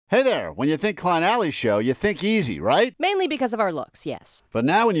Hey there, when you think Klein Alley Show, you think easy, right? Mainly because of our looks, yes. But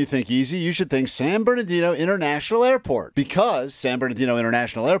now when you think easy, you should think San Bernardino International Airport. Because San Bernardino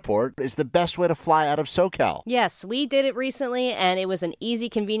International Airport is the best way to fly out of SoCal. Yes, we did it recently, and it was an easy,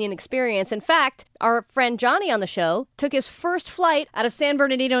 convenient experience. In fact, our friend Johnny on the show took his first flight out of San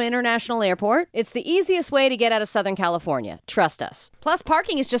Bernardino International Airport. It's the easiest way to get out of Southern California. Trust us. Plus,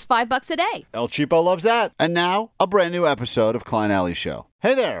 parking is just $5 a day. El Cheapo loves that. And now, a brand new episode of Klein Alley Show.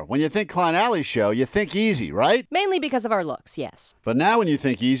 Hey there, when you think Klein Alley Show, you think easy, right? Mainly because of our looks, yes. But now when you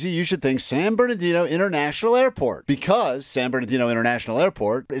think easy, you should think San Bernardino International Airport. Because San Bernardino International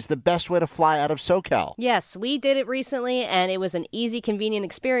Airport is the best way to fly out of SoCal. Yes, we did it recently, and it was an easy, convenient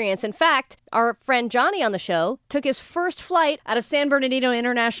experience. In fact, our friend Johnny on the show took his first flight out of San Bernardino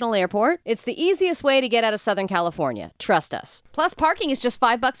International Airport. It's the easiest way to get out of Southern California. Trust us. Plus, parking is just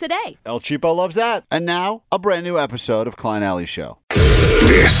 $5 a day. El Cheapo loves that. And now, a brand new episode of Klein Alley Show.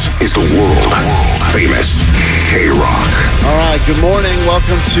 This is the world-famous K-Rock. All right, good morning.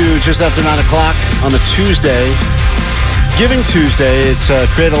 Welcome to just after 9 o'clock on a Tuesday. Giving Tuesday, it's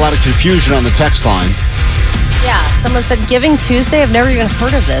created a lot of confusion on the text line. Yeah, someone said Giving Tuesday. I've never even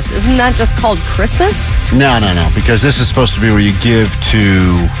heard of this. Isn't that just called Christmas? No, because this is supposed to be where you give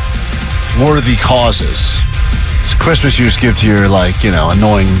to worthy causes. It's Christmas, you just give to your,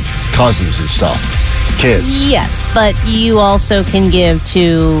 annoying cousins and stuff. Kids. Yes, but you also can give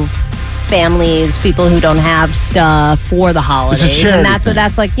to families, people who don't have stuff for the holidays. It's a charity and thing.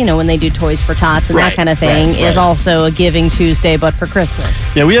 that's like, when they do Toys for Tots and that kind of thing is also a Giving Tuesday, but for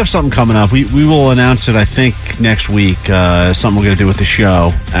Christmas. Yeah, we have something coming up. We will announce it, I think, next week. Something we're going to do with the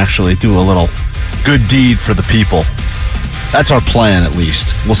show. Actually, do a little good deed for the people. That's our plan, at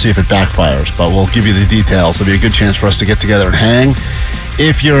least. We'll see if it backfires, but we'll give you the details. It'll be a good chance for us to get together and hang.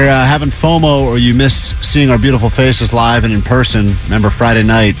 If you're having FOMO or you miss seeing our beautiful faces live and in person, remember Friday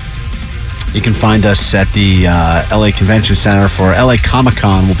night, you can find us at the LA Convention Center for LA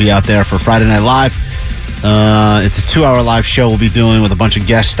Comic-Con. We'll be out there for Friday Night Live. It's a 2-hour live show we'll be doing with a bunch of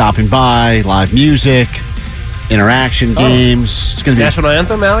guests stopping by, live music, interaction games. It's going to be National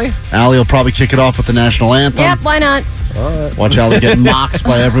Anthem, Allie? Allie will probably kick it off with the National Anthem. Yep, why not? All right. Watch Allie get mocked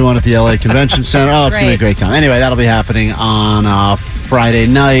by everyone at the LA Convention Center. Oh, it's going to be a great time. Anyway, that'll be happening on Friday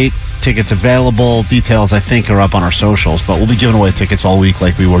night. Tickets available. Details, I think, are up on our socials, but we'll be giving away tickets all week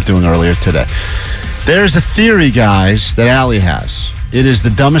like we were doing earlier today. There's a theory, guys, that Allie has. It is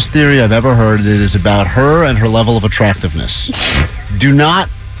the dumbest theory I've ever heard. It is about her and her level of attractiveness. Do not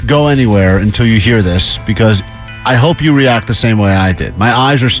go anywhere until you hear this, because I hope you react the same way I did. My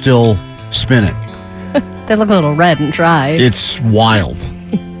eyes are still spinning. They look a little red and dry. It's wild.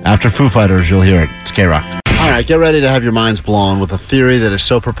 After Foo Fighters, you'll hear it. It's K-Rock. All right, get ready to have your minds blown with a theory that is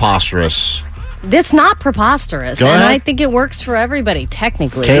so preposterous. It's not preposterous, Go and ahead. I think it works for everybody,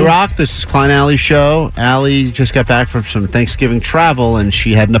 technically. K-Rock, this is Klein Alley Show. Allie just got back from some Thanksgiving travel, and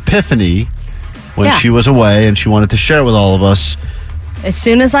she had an epiphany when she was away, and she wanted to share with all of us. As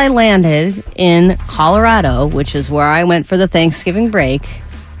soon as I landed in Colorado, which is where I went for the Thanksgiving break,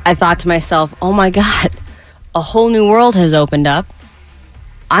 I thought to myself, oh my God, a whole new world has opened up.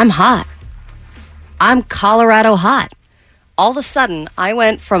 I'm hot. I'm Colorado hot. All of a sudden, I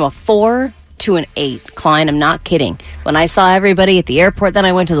went from a 4 to an 8. Klein, I'm not kidding. When I saw everybody at the airport, then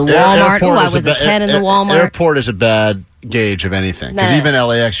I went to the Walmart. I was a 10 in the Walmart. Airport is a bad gauge of anything. Because even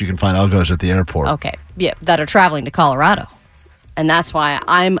LAX, you can find uggos at the airport. Okay, yeah, that are traveling to Colorado. And that's why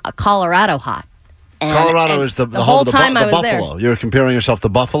I'm a Colorado hot. And, Colorado is the whole time I was buffalo. You're comparing yourself to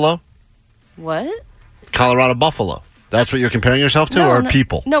buffalo? What? Colorado buffalo. That's what you're comparing yourself to, or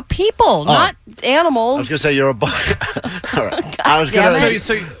people? No, people, not animals. I was going to say you're a buffalo. All right. I was damn going it.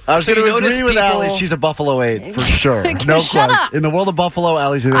 to agree with Allie. She's a buffalo 8 for sure. No Shut question. up. In the world of buffalo,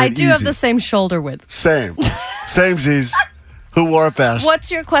 Allie's an 8 I do easy. have the same shoulder width. Same. Samesies. Who wore it best? What's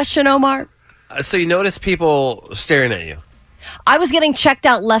your question, Omar? So you notice people staring at you? I was getting checked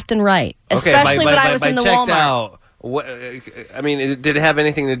out left and right, especially when I was in the checked Walmart. Out, did it have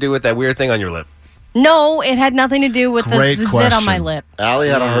anything to do with that weird thing on your lip? No, it had nothing to do with Great the question. zit on my lip. Allie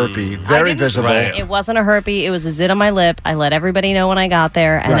had a herpes. Very visible. Right. It wasn't a herpes. It was a zit on my lip. I let everybody know when I got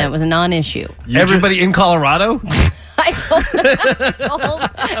there, and it was a non-issue. Everybody in Colorado? I told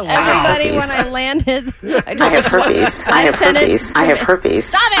everybody when I landed. I have herpes. I have herpes. I have herpes.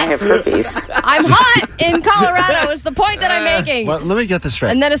 Stop it! I have herpes. I'm hot in Colorado is the point that I'm making. Let me get this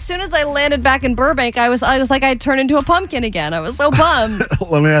straight. And then as soon as I landed back in Burbank, I was like I'd turned into a pumpkin again. I was so bummed.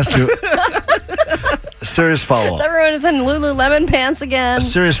 Let me ask you a serious follow-up. Everyone is in Lululemon pants again. A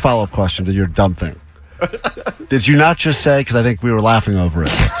serious follow-up question to your dumb thing. Did you not just say, because I think we were laughing over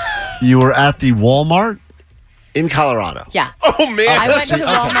it, you were at the Walmart In Colorado. Yeah. Oh, man. I went to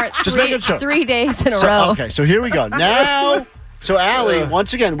Walmart Just making sure. 3 days in a row. Okay, so here we go. Now, so Allie,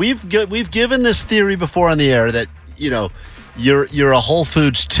 once again, we've given this theory before on the air that, you're a Whole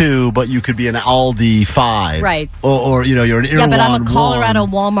Foods 2, but you could be an Aldi 5. Right. Or you're an Erewhon 1. Yeah, but I'm a Colorado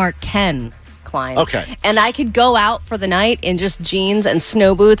Walmart 10 client. Okay. And I could go out for the night in just jeans and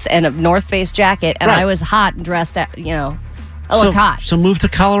snow boots and a North Face jacket, and I was hot and dressed, I looked hot. So move to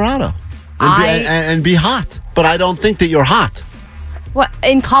Colorado and be hot. But I don't think that you're hot. What?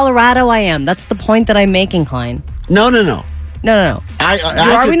 In Colorado, I am. That's the point that I'm making, Klein. No. No. We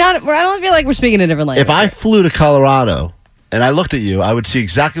not? I don't feel like we're speaking a different language. If I flew to Colorado and I looked at you, I would see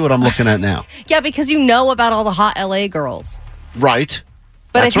exactly what I'm looking at now. Yeah, because you know about all the hot LA girls. Right.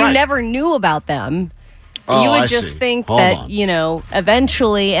 But That's if you right. never knew about them, you would just think Hold that, on.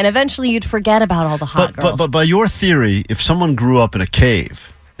 eventually you'd forget about all the hot girls. But by your theory, if someone grew up in a cave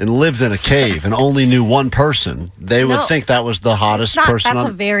and lived in a cave and only knew one person, they would think that was the hottest person. That's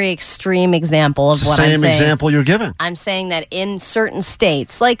a very extreme example of what I'm saying. Same example you're giving. I'm saying that in certain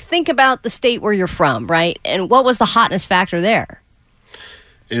states, like think about the state where you're from, right? And what was the hotness factor there?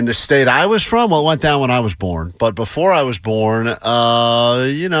 In the state I was from, well, it went down when I was born. But before I was born, it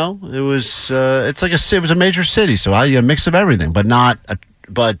was it was a major city, so I a mix of everything, but not.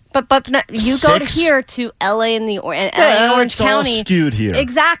 But you go here to LA and LA and Orange County. All skewed here.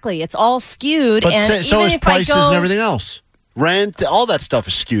 Exactly, it's all skewed. But and so even is if prices I go, and everything else. Rent, all that stuff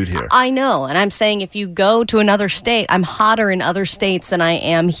is skewed here. I know, and I'm saying if you go to another state, I'm hotter in other states than I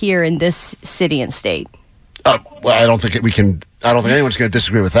am here in this city and state. Well, I don't think anyone's going to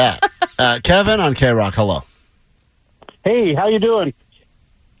disagree with that. Kevin on K-Rock, hello. Hey, how you doing?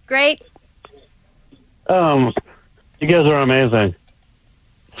 Great. You guys are amazing.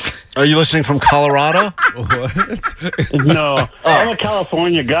 Are you listening from Colorado? What? No, I'm a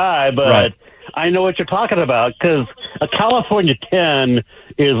California guy, but Right. I know what you're talking about because a California 10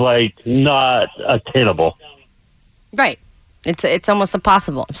 is not attainable. Right. It's almost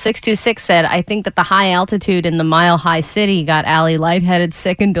impossible. 626 said, I think that the high altitude in the Mile High City got Allie lightheaded,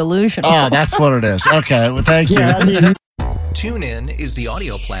 sick, and delusional. Oh, that's what it is. Okay, well, thank you. TuneIn is the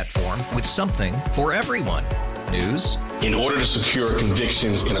audio platform with something for everyone. News. In order to secure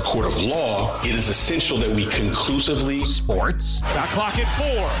convictions in a court of law, it is essential that we conclusively. Sports. Got clock at 4.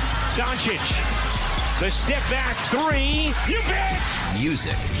 Doncic. The step back 3. You bet.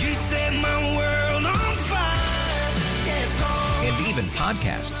 Music. You set my world on fire. And even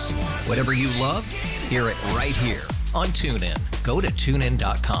podcasts. Whatever you love, hear it right here on TuneIn. Go to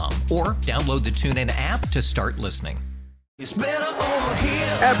TuneIn.com or download the TuneIn app to start listening. It's better over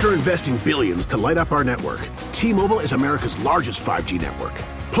here. After investing billions to light up our network, T-Mobile is America's largest 5G network.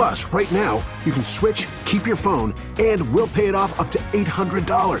 Plus, right now, you can switch, keep your phone, and we'll pay it off up to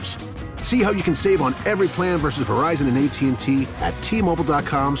 $800. See how you can save on every plan versus Verizon and AT&T at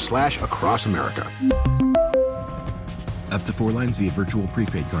T-Mobile.com/across America. Up to 4 lines via virtual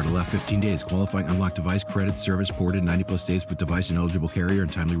prepaid card. Allow 15 days. Qualifying unlocked device credit service ported 90-plus days with device and eligible carrier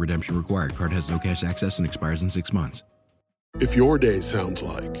and timely redemption required. Card has no cash access and expires in 6 months. If your day sounds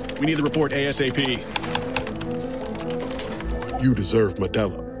like, we need the report ASAP, you deserve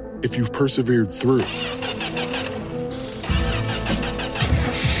Modelo. If you've persevered through,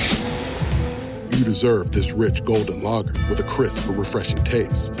 you deserve this rich golden lager with a crisp but refreshing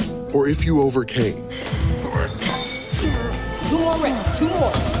taste. Or if you overcame, 2 more reps, 2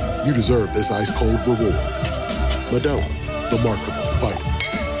 more. you deserve this ice-cold reward. Modelo, the mark of a fighter.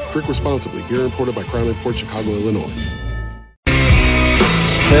 Drink responsibly. Beer imported by Crown Imports, Chicago, Illinois.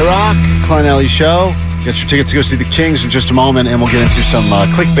 K-Rock, Klein Alley Show. Get your tickets to go see the Kings in just a moment, and we'll get into some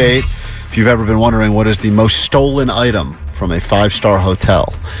clickbait. If you've ever been wondering what is the most stolen item from a 5-star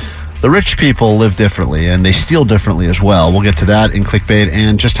hotel. The rich people live differently, and they steal differently as well. We'll get to that in clickbait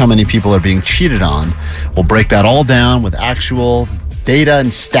and just how many people are being cheated on. We'll break that all down with actual data and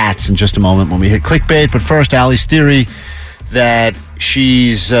stats in just a moment when we hit clickbait. But first, Allie's theory that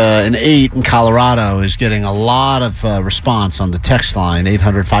she's an 8 in Colorado is getting a lot of response on the text line,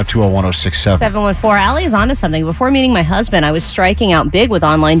 800-520-1067. 714. Allie is onto something. Before meeting my husband, I was striking out big with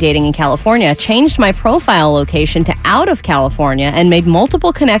online dating in California, changed my profile location to out of California, and made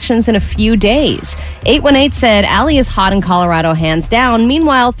multiple connections in a few days. 818 said, Allie is hot in Colorado, hands down.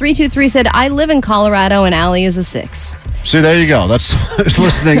 Meanwhile, 323 said, I live in Colorado, and Allie is a 6. See, there you go. That's who's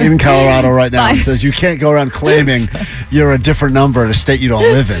listening in Colorado right now. It says you can't go around claiming you're a different number in a state you don't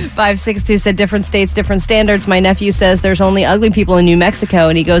live in. 562 said different states, different standards. My nephew says there's only ugly people in New Mexico,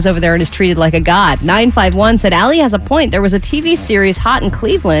 and he goes over there and is treated like a god. 951 said Allie has a point. There was a TV series hot in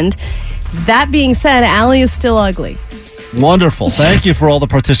Cleveland. That being said, Allie is still ugly. Wonderful. Thank you for all the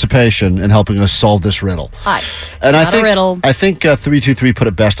participation in helping us solve this riddle. Hi. And Not a riddle. I think 323 put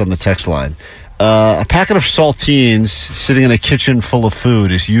it best on the text line. A packet of saltines sitting in a kitchen full of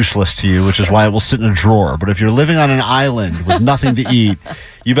food is useless to you, which is why it will sit in a drawer. But if you're living on an island with nothing to eat,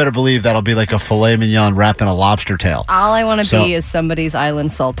 you better believe that'll be like a filet mignon wrapped in a lobster tail. All I want to be is somebody's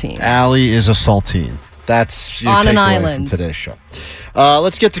island saltine. Allie is a saltine. That's your on an takeaway island from today's show.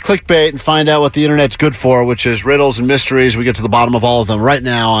 Let's get to clickbait and find out what the internet's good for, which is riddles and mysteries. We get to the bottom of all of them right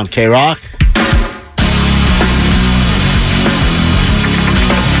now on K-Rock.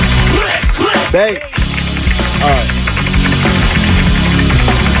 Bait. All right.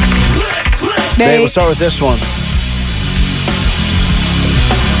 Bait. We'll start with this one.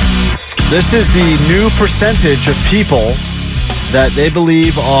 This is the new percentage of people that they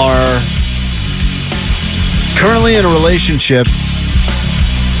believe are currently in a relationship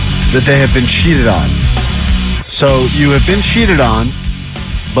that they have been cheated on. So you have been cheated on,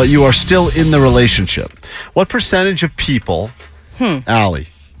 but you are still in the relationship. What percentage of people, Allie,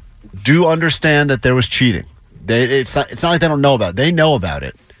 do understand that there was cheating? It's not like they don't know about it. They know about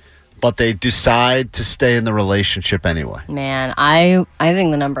it, but they decide to stay in the relationship anyway. Man, I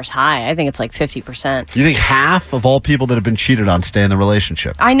think the number's high. I think it's like 50%. You think half of all people that have been cheated on stay in the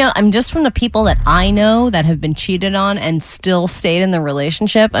relationship? I know. I'm just from the people that I know that have been cheated on and still stayed in the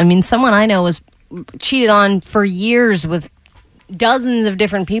relationship. I mean, someone I know was cheated on for years with dozens of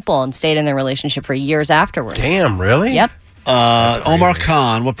different people and stayed in their relationship for years afterwards. Damn, really? Yep. Omar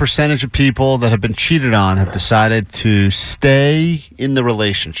Khan, what percentage of people that have been cheated on have decided to stay in the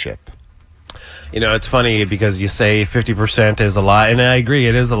relationship? You know, it's funny because you say 50% is a lot, and I agree,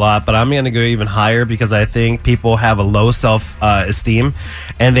 it is a lot, but I'm going to go even higher because I think people have a low self-esteem,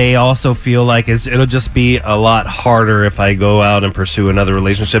 and they also feel like it'll just be a lot harder if I go out and pursue another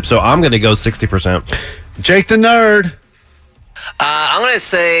relationship, so I'm going to go 60%. Jake the Nerd. I'm going to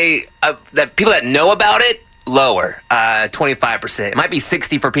say that people that know about it, lower, 25%. It might be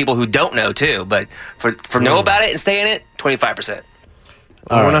 60 for people who don't know, too, but for know about it and stay in it, 25%.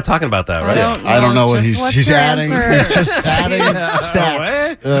 Well, we're not talking about that, right? I don't know what he's adding. Answer? He's just adding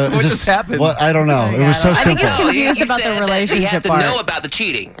stats. What just happened? What? I don't know. It was so I think simple. he's confused about the relationship You have to part. know about the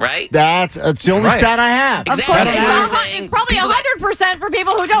cheating, right? That's the only stat I have. Of Exactly. course, That's what I'm it's probably 100% for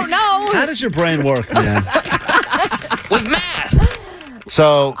people who don't know. How does your brain work, man? With math.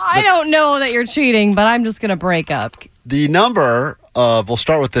 So I don't know that you're cheating, but I'm just going to break up. the number of, we'll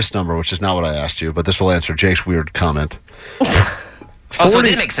start with this number, which is not what I asked you, but this will answer Jake's weird comment. Also, it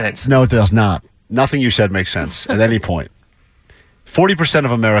did make sense. No, it does not. Nothing you said makes sense at any point. 40%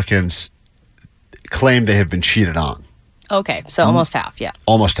 of Americans claim they have been cheated on. Okay, so almost half, yeah.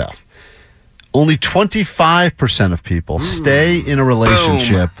 Almost half. Only 25% of people stay in a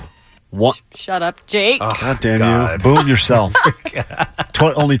relationship. Shut up, Jake. Oh, God damn you. Boom yourself.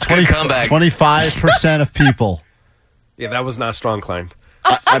 Only 25% of people. Yeah, that was not strong, Klein.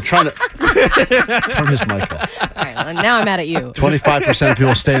 I'm trying to turn his mic off. All right, well, now I'm mad at you. 25% of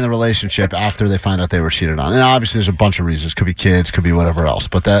people stay in the relationship after they find out they were cheated on. And obviously there's a bunch of reasons. Could be kids, could be whatever else.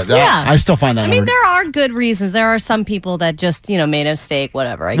 But I still find that. I mean, there are good reasons. There are some people that just, made a mistake,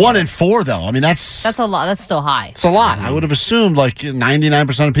 whatever. 1 in 4, though. I mean, that's a lot. That's still high. It's a lot. I would have assumed like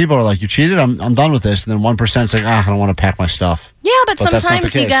 99% of people are like, you cheated? I'm done with this. And then 1% is like, I don't want to pack my stuff. Yeah, but that's not the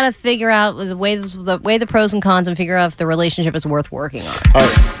sometimes you case. got to figure out the way the pros and cons and figure out if the relationship is worth working on. All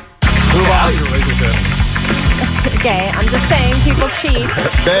right. Move on your relationship. Okay, I'm just saying people cheat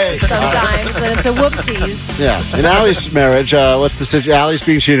sometimes, and it's a whoopsies. Yeah. In Allie's marriage, what's the situation? Allie's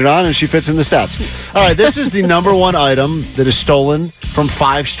being cheated on, and she fits in the stats. All right, this is the number one item that is stolen from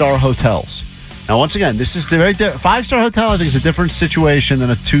 5-star hotels. Now, once again, this is the very 5-star hotel. I think is a different situation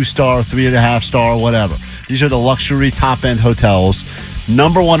than a 2-star, 3.5-star, whatever. These are the luxury top-end hotels.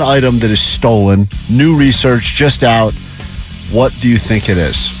 Number one item that is stolen. New research just out. What do you think it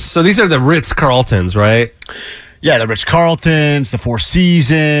is? So these are the Ritz-Carltons, right? Yeah, the Ritz-Carltons, the Four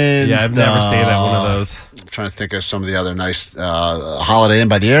Seasons. Yeah, I've never stayed at one of those. I'm trying to think of some of the other nice Holiday Inn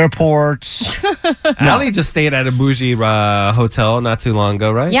by the airports. Allie just stayed at a bougie hotel not too long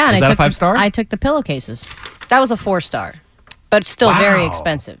ago, right? Yeah, and is that a 5-star? I took the pillowcases. That was a 4-star, but still very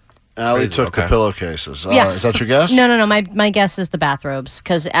expensive. Allie took the pillowcases. Yeah. Is that your guess? No. My guess is the bathrobes,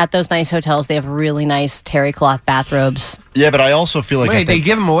 because at those nice hotels, they have really nice terry cloth bathrobes. Yeah, but I also feel like... Wait, they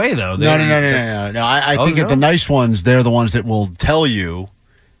give them away, though. No. I think at the nice ones, they're the ones that will tell you,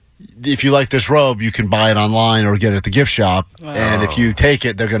 if you like this robe, you can buy it online or get it at the gift shop. Oh. And if you take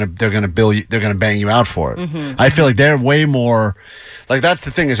it, they're gonna bill you. They're gonna bang you out for it. Mm-hmm. I feel like they're way more... Like, that's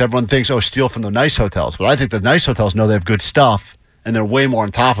the thing is everyone thinks, steal from the nice hotels. But I think the nice hotels know they have good stuff. and they're way more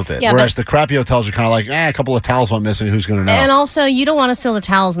on top of it. Yeah, Whereas but- the crappy hotels are kind of like, a couple of towels went missing. Who's going to know? And also, you don't want to steal the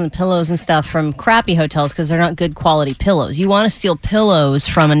towels and the pillows and stuff from crappy hotels because they're not good quality pillows. You want to steal pillows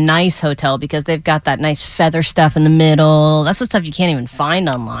from a nice hotel because they've got that nice feather stuff in the middle. That's the stuff you can't even find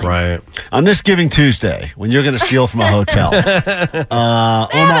online. Right. On this Giving Tuesday, when you're going to steal from a hotel, They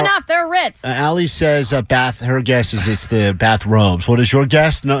have enough. They're Ritz. Allie says her guess is it's the bathrobes. What is your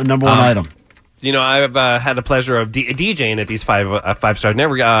guess? Number one item. You know, I've had the pleasure of DJing at these five stars.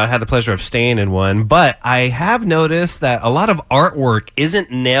 Never had the pleasure of staying in one, but I have noticed that a lot of artwork isn't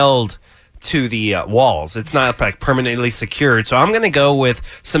nailed to the walls. It's not like permanently secured. So I'm going to go with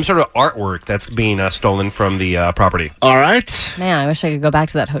some sort of artwork that's being stolen from the property. All right. Man, I wish I could go back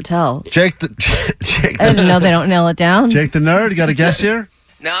to that hotel. Jake, I didn't know they don't nail it down. Jake the nerd, you got a guess here?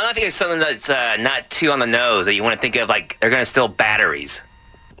 No, I'm not thinking of something that's not too on the nose that you want to think of, like they're going to steal batteries.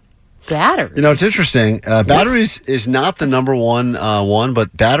 Batteries? You know, it's interesting. Batteries is not the number one,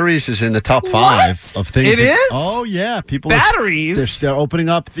 but batteries is in the top 5 of things. It is? Oh, yeah. People Batteries? They're opening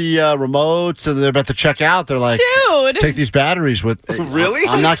up the remotes and they're about to check out. They're like, dude, take these batteries with. Really?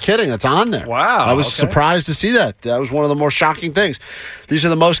 I'm not kidding. It's on there. Wow. I was surprised to see that. That was one of the more shocking things. These are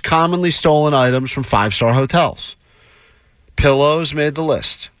the most commonly stolen items from 5-star hotels. Pillows made the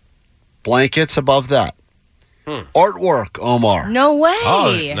list. Blankets above that. Artwork, Omar. No way.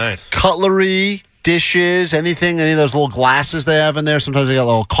 Oh, nice. Cutlery, dishes, any of those little glasses they have in there. Sometimes they got a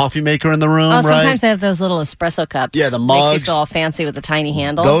little coffee maker in the room, Oh, sometimes right? they have those little espresso cups. Yeah, the Makes you mugs. feel all fancy with the tiny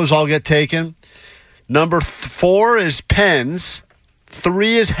handle. Those all get taken. Number 4 is pens.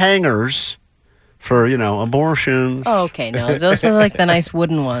 3 is hangers for, abortions. Oh, okay, no. Those are like the nice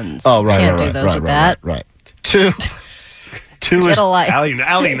wooden ones. Oh, right, Can't right, do those right, with right, that. Right. 2 is Get a life. Allie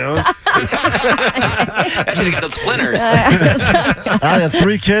knows. She's got those splinters. I have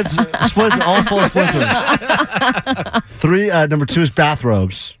 3 kids, all full of splinters. Number 2 is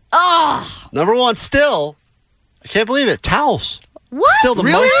bathrobes. Oh, Number 1, still, I can't believe it, towels. what? Still the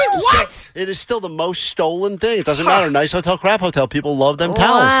Really? most, What? It is still the most stolen thing. It doesn't matter. Nice hotel, crap hotel. People love them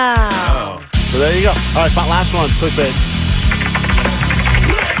towels. Wow. So there you go. All right, last one. Clickbait.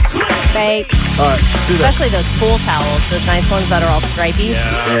 Fake. All right, do this. Especially those pool towels, those nice ones that are all stripy.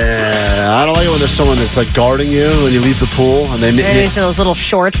 Yeah, I don't like it when there's someone that's like guarding you when you leave the pool and they And there's those little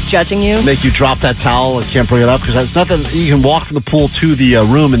shorts judging you. make you drop that towel and can't bring it up because it's not that you can walk from the pool to the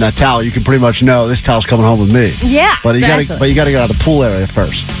room in that towel. You can pretty much know this towel's coming home with me. Yeah, But exactly. you got to get out of the pool area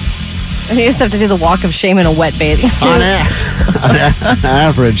first. And you just have to do the walk of shame in a wet bathing suit. On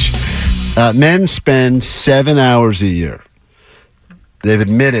average, men spend 7 hours a year. They've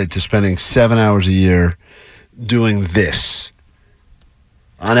admitted to spending 7 hours a year doing this.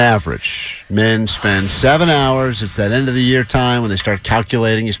 On average, men spend 7 hours. It's that end of the year time when they start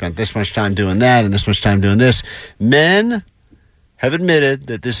calculating. You spent this much time doing that and this much time doing this. Men have admitted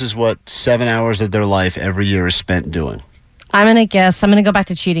that this is what 7 hours of their life every year is spent doing. I'm going to go back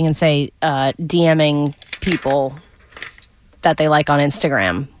to cheating and say DMing people that they like on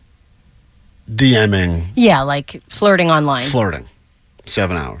Instagram. DMing. Yeah, like flirting online. Flirting.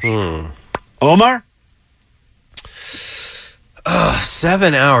 7 hours. Omar?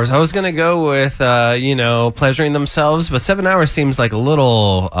 7 hours. I was going to go with, pleasuring themselves, but 7 hours seems like a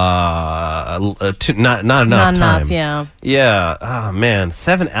little, not enough Not time. enough, yeah. Yeah. Oh, man.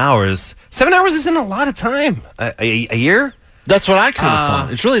 7 hours. 7 hours isn't a lot of time. A year? That's what I kind of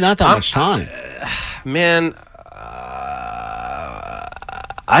thought. It's really not that much time. Man,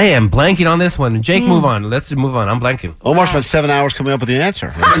 I am blanking on this one. Jake, move on. Let's move on. I'm blanking. Omar spent 7 hours coming up with the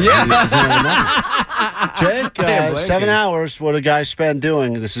answer. Jake, 7 hours, what do guys spend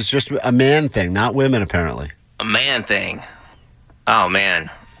doing? This is just a man thing, not women, apparently. A man thing. Oh,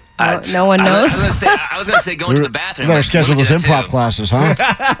 man. No one knows. I was going to say going to the bathroom. You better but schedule women those do that improv too. classes,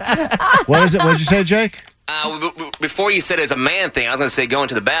 huh? What is it? What did you say, Jake? Before you said it's a man thing, I was going to say going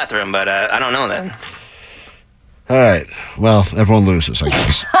to the bathroom, but I don't know that. All right. Well, everyone loses, I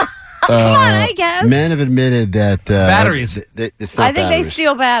guess. Come on, I guess. Men have admitted that... Batteries. It's not I think they batteries.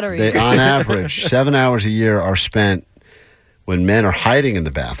 steal batteries. On average, 7 hours a year are spent when men are hiding in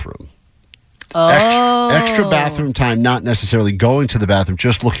the bathroom. Extra bathroom time, not necessarily going to the bathroom,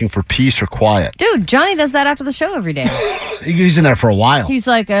 just looking for peace or quiet. Dude, Johnny does that after the show every day. He's in there for a while. He's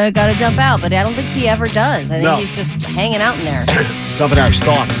like, gotta jump out, but I don't think he ever does. I think No. he's just hanging out in there. Dumping out his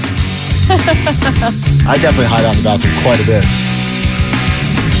thoughts. I definitely hide out in the bathroom quite a bit.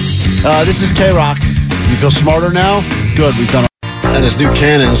 This is K-Rock. You feel smarter now? Good, we've done And his new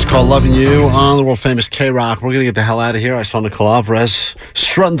canon is called Loving You on the world-famous K-Rock. We're going to get the hell out of here. I saw Nicole Alvarez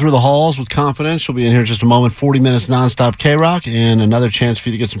strutting through the halls with confidence. She'll be in here in just a moment. 40 minutes nonstop K-Rock, and another chance for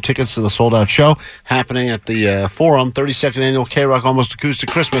you to get some tickets to the sold-out show happening at the Forum, 32nd Annual K-Rock Almost Acoustic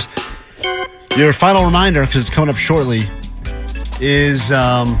Christmas. Your final reminder, because it's coming up shortly, is...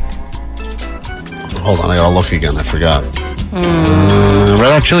 hold on, I got to look again. I forgot.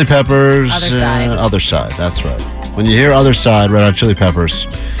 Red Hot Chili Peppers. Other Side. Other Side, that's right. When you hear Other Side, Red Hot Chili Peppers,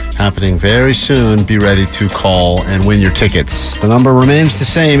 happening very soon, be ready to call and win your tickets. The number remains the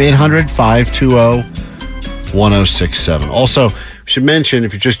same, 800-520-1067. Also, we should mention,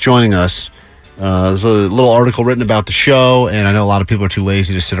 if you're just joining us, there's a little article written about the show, and I know a lot of people are too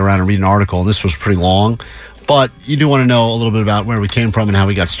lazy to sit around and read an article, and this was pretty long, but you do want to know a little bit about where we came from and how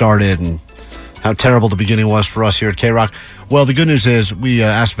we got started and how terrible the beginning was for us here at K-Rock. Well, the good news is we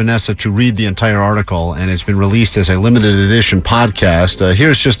asked Vanessa to read the entire article, and it's been released as a limited edition podcast.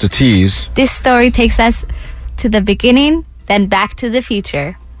 Here's just a tease. This story takes us to the beginning, then back to the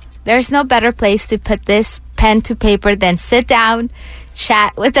future. There's no better place to put this pen to paper than sit down,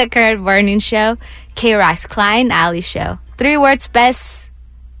 chat with the current morning show, K-Rock's Klein Alley Show. 3 words best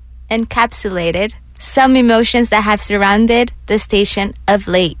encapsulated some emotions that have surrounded the station of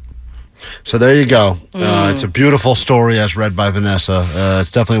late. So there you go. It's a beautiful story as read by Vanessa. It's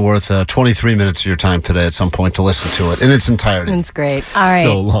definitely worth 23 minutes of your time today at some point to listen to it in its entirety. It's great. All right.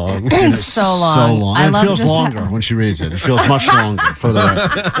 So long. It's so long. So long. I And it love feels just longer when she reads it. It feels much longer for the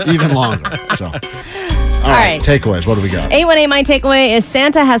record. Even longer. So, all right. Takeaways. What do we got? 818, my takeaway is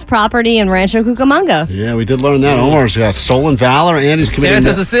Santa has property in Rancho Cucamonga. Yeah, we did learn that. Omar's got stolen valor, and he's committing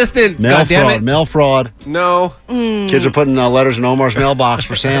Santa's assistant. mail God damn fraud. it. Mail fraud. No. Kids are putting letters in Omar's mailbox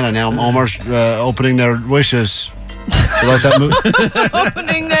for Santa. Now Omar's opening their wishes. You like that movie?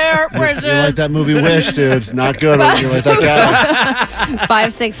 Opening their wishes. You like that movie Wish, dude? Not good. You like that guy?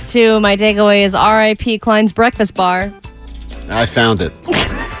 562, my takeaway is R.I.P. Klein's Breakfast Bar. I found it.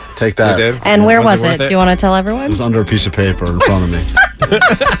 Take that. You did? And where was worth it? Do you want to tell It everyone? was under a piece of paper in front of me.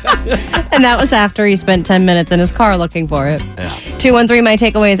 And that was after he spent 10 minutes in his car looking for it. Yeah. 213, my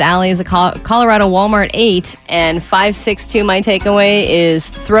takeaway is Allie is a Colorado Walmart 8. And 562, my takeaway is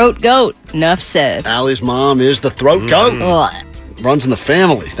Throat Goat. Enough said. Allie's mom is the throat goat. Ugh. Runs in the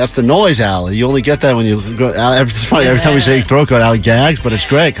family. That's the noise, Allie. You only get that when you go. It's funny. Every time we say throat goat, Allie gags, but it's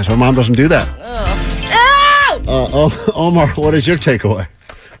great because her mom doesn't do that. Omar, what is your takeaway?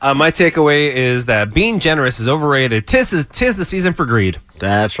 My takeaway is that being generous is overrated. Tis the season for greed.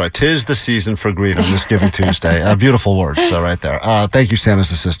 That's right. 'Tis the season for greed on this Giving Tuesday. Beautiful words right there. Thank you,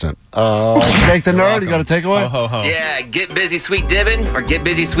 Santa's assistant. Jake the Nerd, you got a takeaway? Ho, ho, ho. Yeah, get busy sweet dibbing or get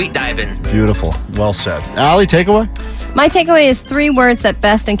busy sweet diving. Beautiful. Well said. Allie, takeaway? My takeaway is 3 words that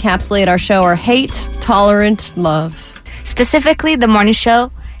best encapsulate our show are hate, tolerant, love. Specifically, the morning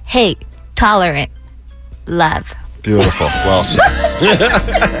show, hate, tolerant, love. Beautiful. Well said.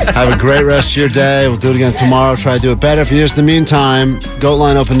 Have a great rest of your day. We'll do it again tomorrow. Try to do it better. If you're just in the meantime, GOAT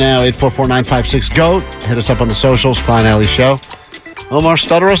line open now, 844-956-GOAT. Hit us up on the socials, Klein Alley Show. Omar,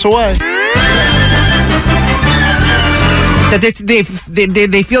 stutter us away. That they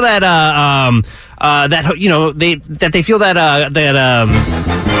feel that that you know they feel that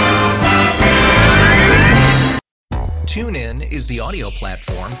TuneIn is the audio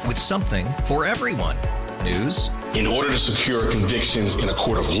platform with something for everyone. News. In order to secure convictions in a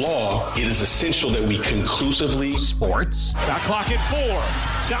court of law, it is essential that we conclusively. Sports. Shot clock at 4.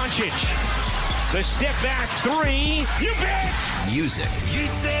 Doncic. The step back 3. You bet. Music. You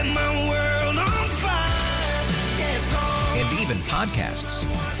set my world on fire. Yes, And even podcasts.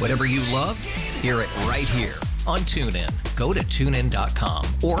 Whatever you love, hear it right here on TuneIn. Go to TuneIn.com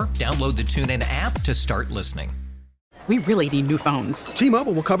or download the TuneIn app to start listening. We really need new phones.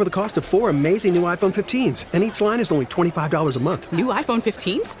 T-Mobile will cover the cost of 4 amazing new iPhone 15s, and each line is only $25 a month. New iPhone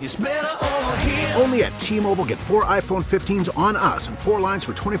 15s? It's better over here. Only at T-Mobile, get 4 iPhone 15s on us and 4 lines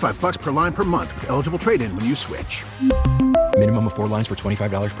for $25 per line per month with eligible trade-in when you switch. Minimum of 4 lines for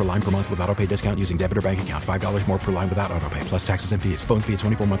 $25 per line per month with autopay discount using debit or bank account. $5 more per line without autopay, plus taxes and fees. Phone fee at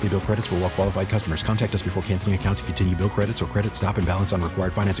 24 monthly bill credits for well-qualified customers. Contact us before canceling account to continue bill credits or credit stop and balance on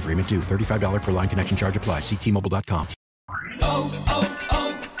required finance agreement due. $35 per line connection charge applies. See T-Mobile.com.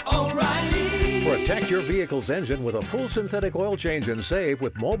 O'Reilly. Protect your vehicle's engine with a full synthetic oil change and save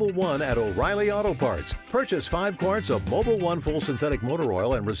with Mobile One at O'Reilly Auto Parts. Purchase 5 quarts of Mobile One full synthetic motor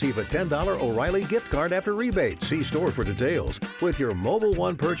oil and receive a $10 O'Reilly gift card after rebate. See store for details. With your Mobile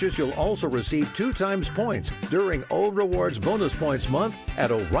One purchase, you'll also receive 2 times points during O Rewards Bonus Points Month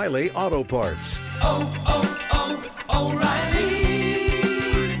at O'Reilly Auto Parts. O'Reilly.